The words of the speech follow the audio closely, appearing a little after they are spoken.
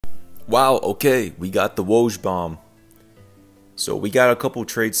Wow, okay, we got the Woj bomb. So we got a couple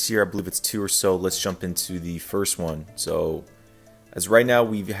trades here. I believe it's two or so. Let's jump into the first one. So as right now,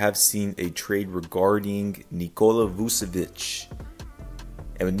 we have seen a trade regarding Nikola Vucevic.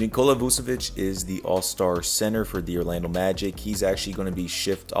 And Nikola Vucevic is the all-star center for the Orlando Magic. He's actually going to be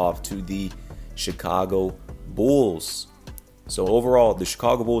shipped off to the Chicago Bulls. So overall, the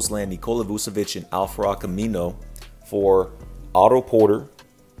Chicago Bulls land Nikola Vucevic and Al-Farouq Aminu for Otto Porter,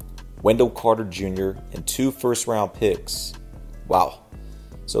 Wendell Carter Jr., and 2 first-round picks. Wow.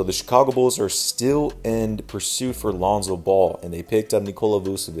 So the Chicago Bulls are still in pursuit for Lonzo Ball, and they picked up Nikola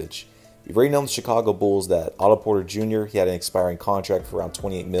Vucevic. We've already known the Chicago Bulls that Otto Porter Jr., he had an expiring contract for around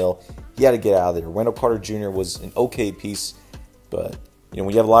 $28 million. He had to get out of there. Wendell Carter Jr. was an okay piece, but when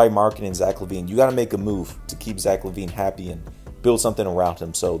you have Larry Markin and Zach LaVine, you got to make a move to keep Zach LaVine happy and build something around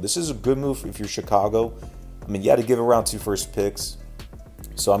him. So this is a good move if you're Chicago. I mean, you had to give around 2 first picks.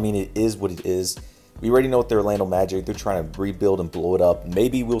 So, I mean, it is what it is. We already know what the Orlando Magic, they're trying to rebuild and blow it up.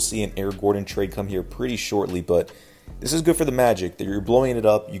 Maybe we'll see an Eric Gordon trade come here pretty shortly, but this is good for the Magic. That you're blowing it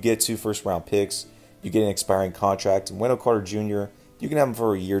up. You get 2 first-round picks. You get an expiring contract. And Wendell Carter Jr., you can have him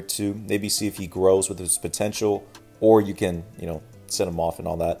for a year or two. Maybe see if he grows with his potential, or you can, send him off and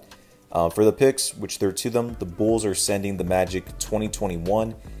all that. For the picks, which there are 2 of them, the Bulls are sending the Magic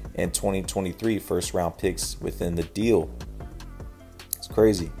 2021 and 2023 first-round picks within the deal. It's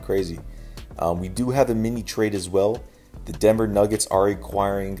crazy, crazy. We do have a mini trade as well. The Denver Nuggets are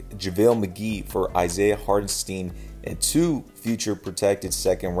acquiring JaVale McGee for Isaiah Hartenstein and 2 future protected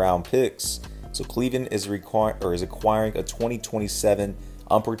second-round picks. So Cleveland is acquiring a 2027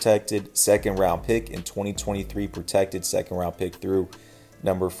 unprotected second-round pick and 2023 protected second-round pick through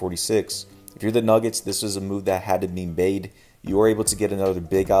number 46. If you're the Nuggets, this was a move that had to be made. You were able to get another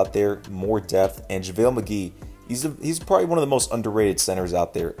big out there, more depth, and JaVale McGee, he's probably one of the most underrated centers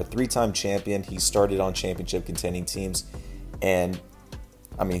out there. A 3-time champion. He started on championship contending teams. And,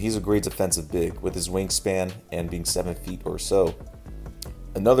 I mean, he's a great defensive big with his wingspan and being 7 feet or so.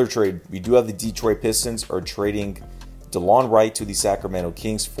 Another trade, we do have the Detroit Pistons are trading DeLon Wright to the Sacramento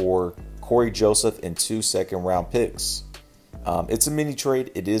Kings for Corey Joseph and 2 second-round picks. It's a mini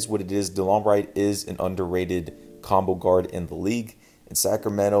trade. It is what it is. DeLon Wright is an underrated combo guard in the league. In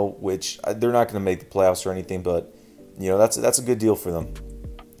Sacramento, which they're not going to make the playoffs or anything, but that's a good deal for them.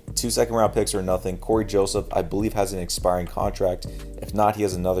 2 second-round picks are nothing. Corey Joseph, I believe, has an expiring contract. If not, he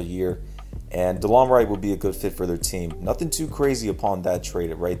has another year. And DeLon Wright would be a good fit for their team. Nothing too crazy upon that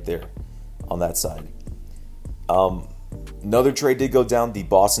trade right there on that side. Another trade did go down. The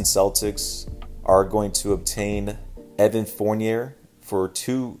Boston Celtics are going to obtain Evan Fournier for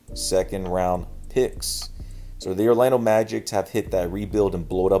 2 second-round picks. So the Orlando Magic have hit that rebuild and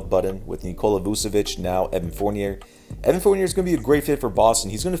blow it up button with Nikola Vucevic, now Evan Fournier. Evan Fournier is going to be a great fit for Boston.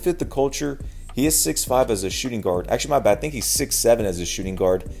 He's going to fit the culture. He is 6'5" as a shooting guard. Actually, my bad. I think he's 6'7" as a shooting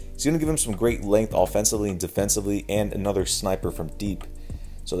guard. He's going to give him some great length offensively and defensively, and another sniper from deep.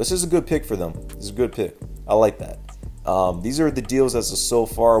 So this is a good pick for them. This is a good pick. I like that. These are the deals as of so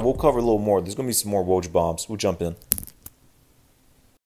far. We'll cover a little more. There's going to be some more Woj bombs. We'll jump in.